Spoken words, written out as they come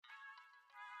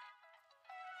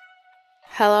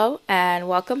Hello and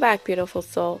welcome back, beautiful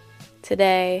soul.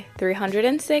 Today,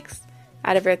 306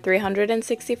 out of your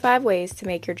 365 ways to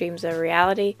make your dreams a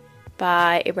reality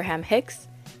by Abraham Hicks,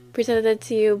 presented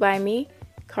to you by me,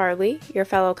 Carly, your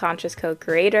fellow conscious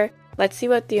co-creator. Let's see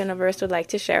what the universe would like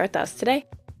to share with us today.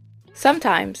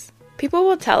 Sometimes, people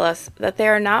will tell us that they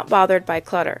are not bothered by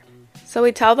clutter, so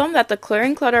we tell them that the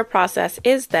clearing clutter process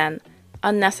is then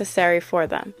unnecessary for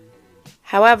them.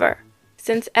 However,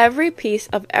 since every piece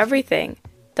of everything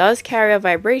does carry a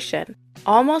vibration,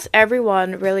 almost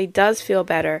everyone really does feel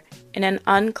better in an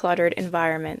uncluttered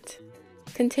environment.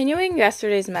 Continuing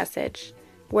yesterday's message,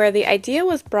 where the idea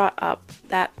was brought up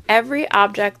that every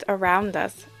object around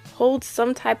us holds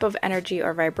some type of energy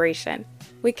or vibration,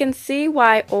 we can see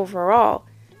why overall,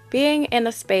 being in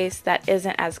a space that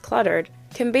isn't as cluttered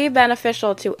can be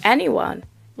beneficial to anyone,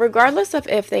 regardless of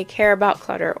if they care about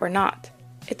clutter or not.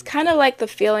 It's kind of like the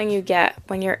feeling you get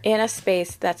when you're in a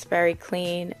space that's very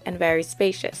clean and very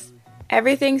spacious.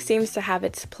 Everything seems to have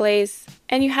its place,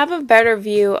 and you have a better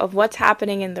view of what's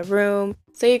happening in the room,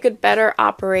 so you could better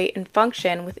operate and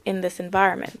function within this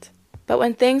environment. But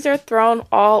when things are thrown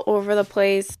all over the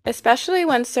place, especially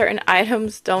when certain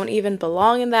items don't even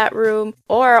belong in that room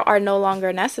or are no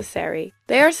longer necessary,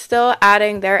 they are still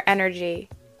adding their energy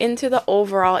into the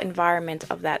overall environment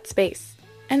of that space.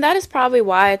 And that is probably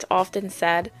why it's often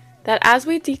said that as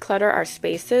we declutter our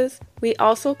spaces, we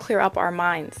also clear up our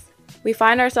minds. We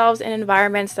find ourselves in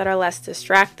environments that are less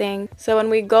distracting, so when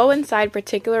we go inside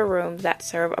particular rooms that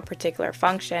serve a particular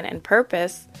function and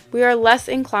purpose, we are less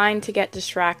inclined to get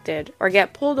distracted or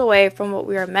get pulled away from what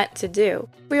we are meant to do.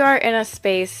 We are in a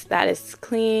space that is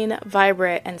clean,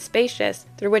 vibrant, and spacious,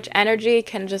 through which energy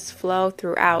can just flow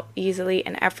throughout easily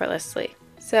and effortlessly.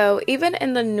 So even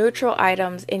in the neutral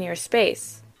items in your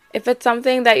space, if it's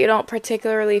something that you don't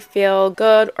particularly feel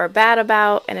good or bad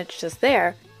about and it's just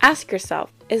there, ask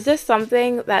yourself, is this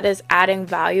something that is adding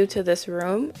value to this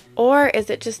room, or is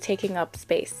it just taking up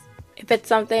space? If it's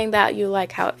something that you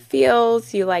like how it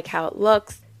feels, you like how it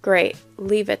looks, great,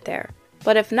 leave it there.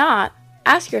 But if not,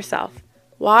 ask yourself,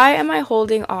 why am I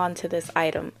holding on to this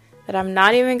item that I'm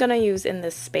not even going to use in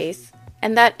this space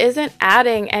and that isn't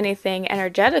adding anything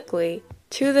energetically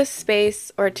to this space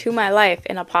or to my life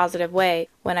in a positive way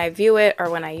when I view it or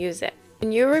when I use it?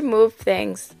 When you remove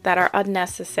things that are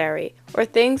unnecessary or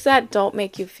things that don't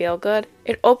make you feel good,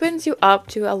 it opens you up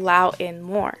to allow in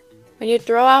more. When you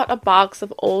throw out a box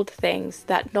of old things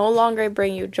that no longer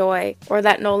bring you joy or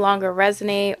that no longer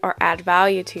resonate or add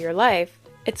value to your life,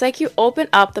 it's like you open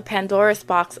up the Pandora's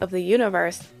box of the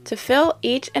universe to fill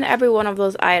each and every one of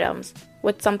those items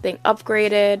with something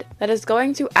upgraded that is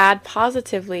going to add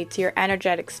positively to your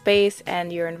energetic space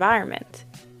and your environment.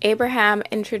 Abraham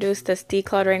introduced this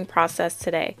decluttering process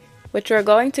today, which we're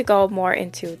going to go more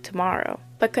into tomorrow.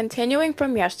 But continuing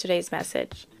from yesterday's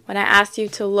message, when I asked you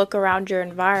to look around your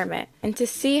environment and to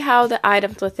see how the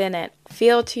items within it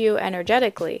feel to you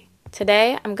energetically,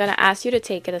 today I'm going to ask you to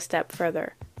take it a step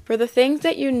further. For the things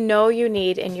that you know you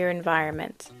need in your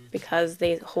environment, because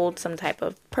they hold some type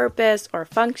of purpose or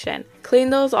function, clean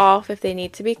those off if they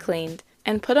need to be cleaned,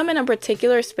 and put them in a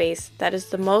particular space that is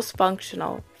the most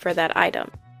functional for that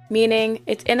item. Meaning,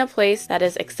 it's in a place that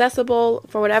is accessible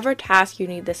for whatever task you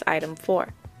need this item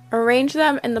for. Arrange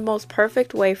them in the most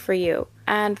perfect way for you.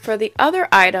 And for the other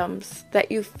items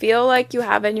that you feel like you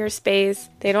have in your space,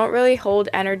 they don't really hold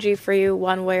energy for you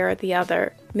one way or the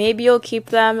other. Maybe you'll keep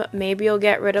them, maybe you'll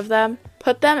get rid of them.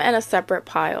 Put them in a separate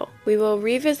pile. We will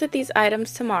revisit these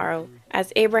items tomorrow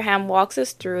as Abraham walks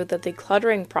us through the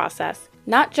decluttering process,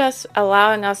 not just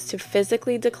allowing us to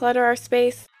physically declutter our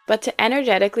space, but to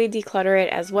energetically declutter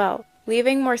it as well,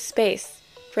 leaving more space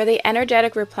for the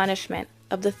energetic replenishment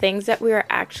of the things that we are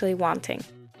actually wanting.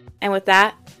 And with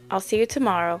that, I'll see you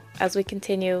tomorrow as we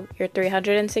continue your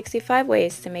 365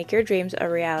 ways to make your dreams a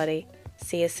reality.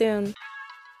 See you soon.